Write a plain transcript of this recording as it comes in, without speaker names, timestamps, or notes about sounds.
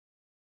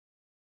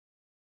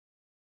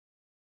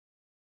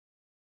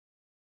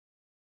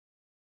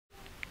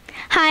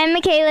Hi, I'm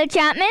Michaela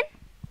Chapman.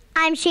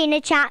 I'm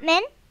Shayna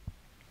Chapman.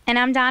 And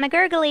I'm Donna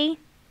Gergely.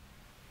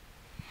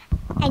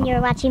 And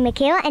you're watching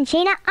Michaela and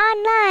Shayna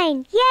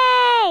online.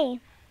 Yay!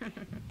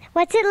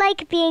 What's it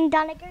like being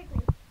Donna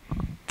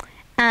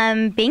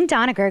Gergely? Being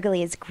Donna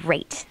Gergely is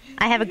great.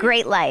 I have a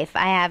great life.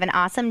 I have an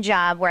awesome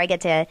job where I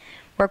get to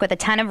work with a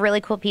ton of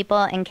really cool people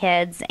and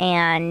kids,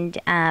 and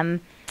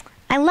I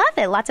love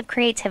it. Lots of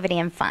creativity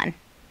and fun.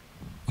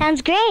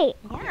 Sounds great.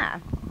 Yeah.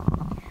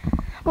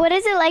 What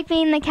is it like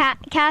being the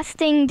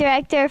casting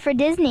director for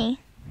Disney?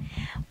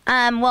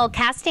 Well,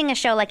 casting a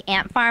show like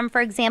Ant Farm,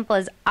 for example,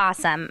 is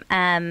awesome.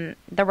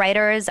 The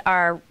writers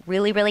are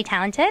really, really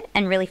talented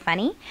and really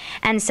funny,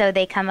 and so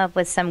they come up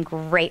with some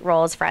great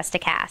roles for us to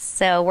cast.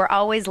 So we're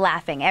always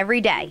laughing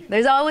every day.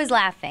 There's always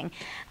laughing.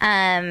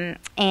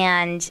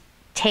 And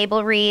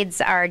table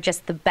reads are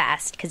just the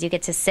best because you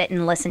get to sit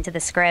and listen to the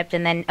script,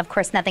 and then, of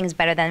course, nothing's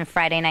better than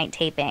Friday night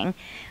taping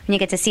when you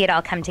get to see it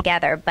all come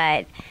together.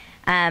 But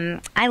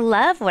I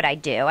love what I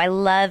do. I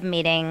love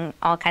meeting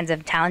all kinds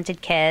of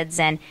talented kids,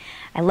 and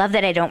I love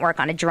that I don't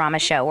work on a drama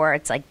show where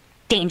it's like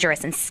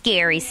dangerous and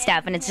scary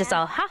stuff, and it's just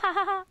all ha ha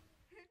ha ha.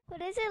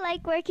 What is it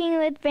like working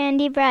with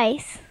Brandy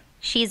Brice?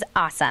 She's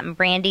awesome.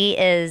 Brandy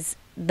is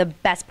the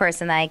best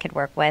person that I could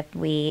work with.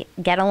 We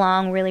get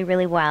along really,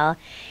 really well,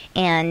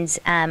 and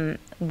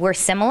we're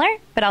similar,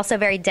 but also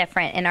very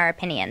different in our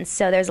opinions.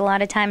 So there's a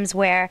lot of times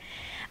where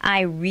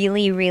I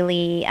really,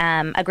 really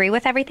agree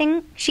with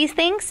everything she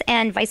thinks,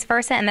 and vice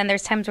versa. And then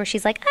there's times where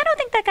she's like, I don't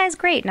think that guy's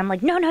great. And I'm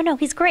like, no,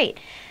 he's great.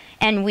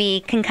 And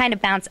we can kind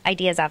of bounce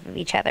ideas off of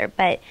each other.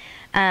 But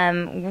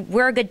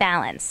we're a good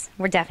balance.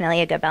 We're definitely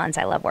a good balance.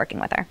 I love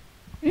working with her.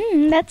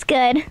 That's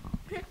good.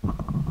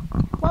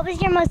 What was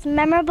your most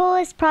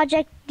memorablest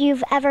project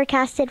you've ever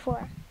casted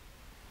for?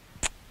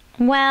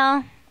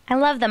 Well, I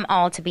love them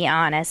all, to be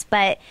honest,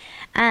 but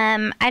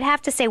I'd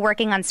have to say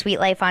working on Sweet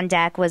Life on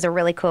Deck was a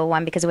really cool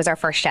one because it was our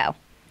first show.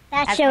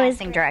 That as show is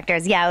casting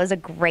directors. Yeah, it was a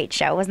great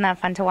show. Wasn't that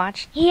fun to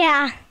watch?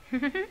 Yeah.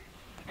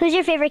 Who's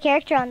your favorite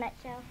character on that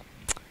show?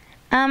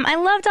 I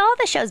loved all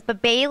the shows,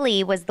 but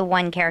Bailey was the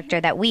one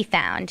character that we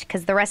found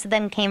because the rest of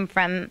them came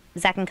from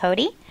Zach and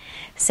Cody.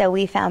 So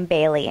we found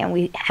Bailey, and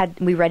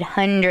we read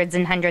hundreds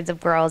and hundreds of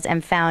girls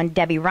and found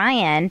Debbie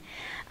Ryan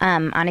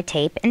on a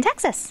tape in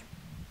Texas.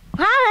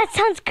 Wow, that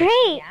sounds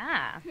great.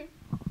 Yeah.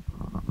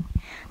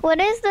 What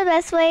is the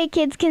best way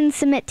kids can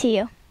submit to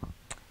you?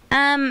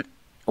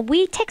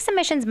 We take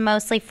submissions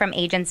mostly from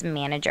agents and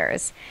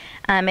managers.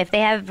 If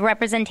they have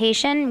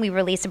representation, we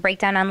release a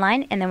breakdown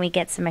online, and then we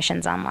get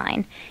submissions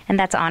online. And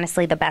that's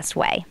honestly the best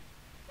way.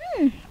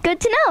 Good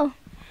to know.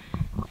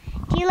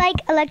 Do you like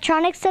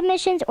electronic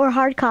submissions or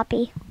hard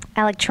copy?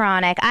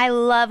 Electronic. I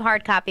love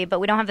hard copy, but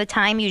we don't have the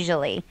time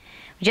usually.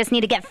 We just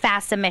need to get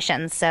fast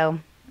submissions, so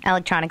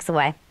electronic's the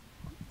way.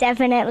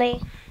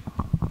 Definitely.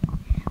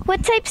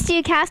 What types do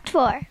you cast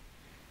for?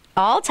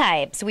 All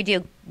types. We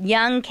do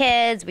young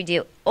kids, we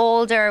do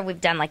older, we've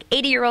done like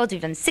 80-year-olds,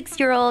 we've done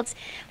 6-year-olds,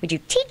 we do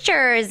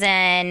teachers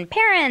and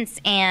parents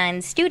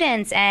and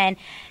students and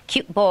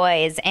cute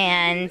boys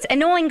and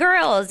annoying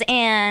girls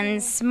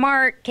and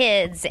smart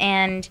kids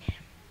and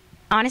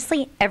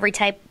honestly every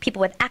type, people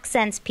with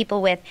accents,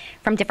 people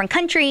from different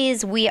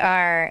countries. We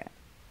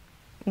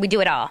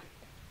do it all.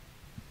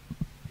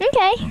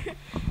 Okay.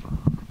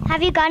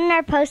 Have you gotten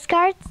our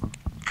postcards?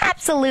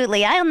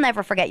 Absolutely. I'll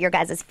never forget your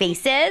guys'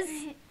 faces.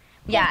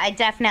 Yeah, I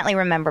definitely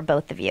remember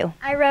both of you.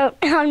 I wrote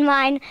on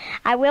mine,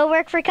 I will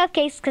work for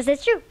cupcakes, because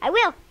it's true. I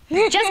will.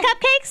 Just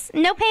cupcakes?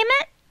 No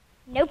payment?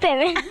 No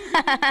payment.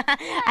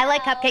 I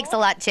like cupcakes a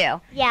lot, too.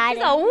 Yeah, I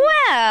do. Oh,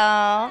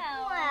 well.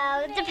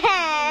 Well, it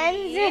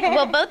depends.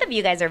 Well, both of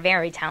you guys are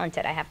very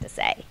talented, I have to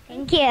say.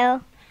 Thank you.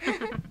 How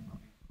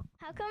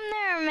come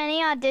there are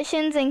many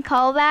auditions and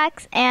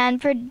callbacks and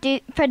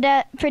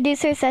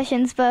producer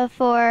sessions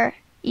before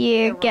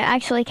you get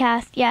actually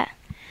cast? Yeah.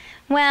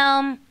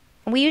 Well,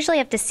 we usually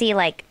have to see,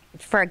 like,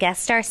 for a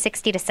guest star,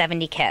 60 to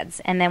 70 kids,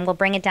 and then we'll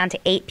bring it down to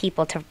 8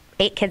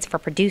 kids for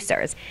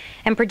producers.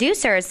 And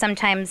producers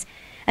sometimes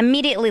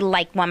immediately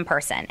like one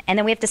person, and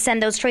then we have to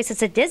send those choices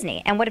to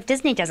Disney. And what if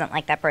Disney doesn't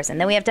like that person?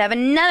 Then we have to have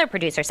another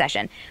producer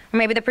session. Or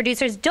maybe the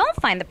producers don't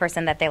find the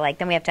person that they like,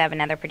 then we have to have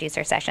another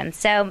producer session.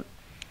 So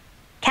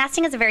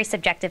casting is a very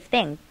subjective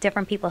thing.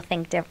 Different people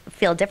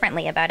feel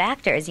differently about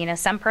actors. You know,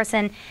 some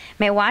person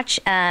may watch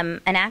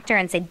an actor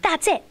and say,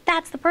 that's it,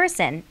 that's the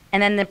person.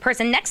 And then the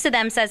person next to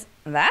them says,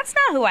 that's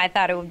not who I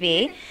thought it would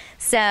be.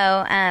 So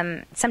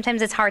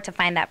sometimes it's hard to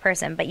find that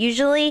person. But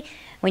usually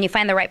when you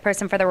find the right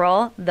person for the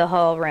role, the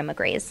whole room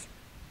agrees.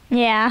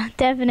 Yeah,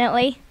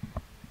 definitely.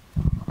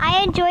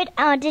 I enjoyed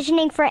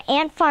auditioning for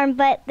Ant Farm,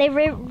 but they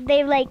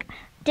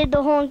did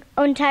the whole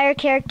entire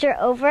character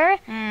over.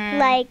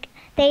 Like,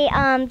 they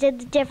did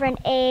the different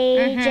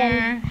age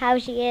and how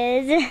she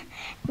is.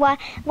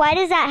 Why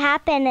does that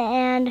happen,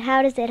 and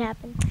how does it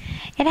happen?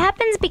 It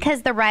happens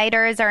because the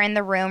writers are in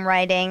the room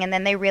writing, and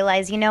then they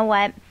realize, you know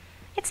what,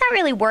 it's not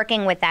really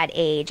working with that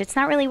age. It's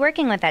not really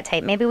working with that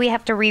type. Maybe we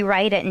have to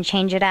rewrite it and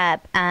change it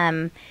up.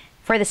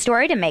 for the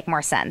story to make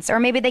more sense. Or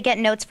maybe they get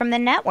notes from the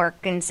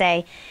network and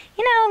say,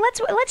 you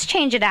know, let's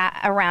change it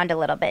around a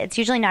little bit. It's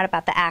usually not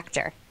about the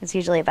actor. It's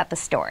usually about the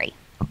story.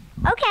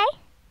 Okay.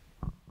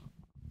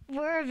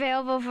 We're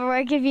available for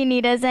work if you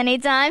need us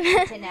anytime.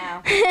 Good to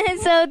know.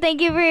 So thank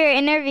you for your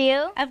interview.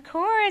 Of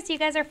course, you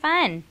guys are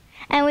fun.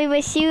 And we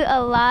wish you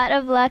a lot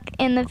of luck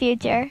in the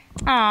future.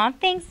 Aw,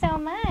 thanks so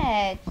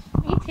much.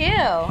 You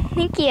too.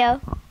 Thank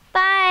you.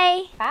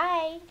 Bye.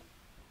 Bye.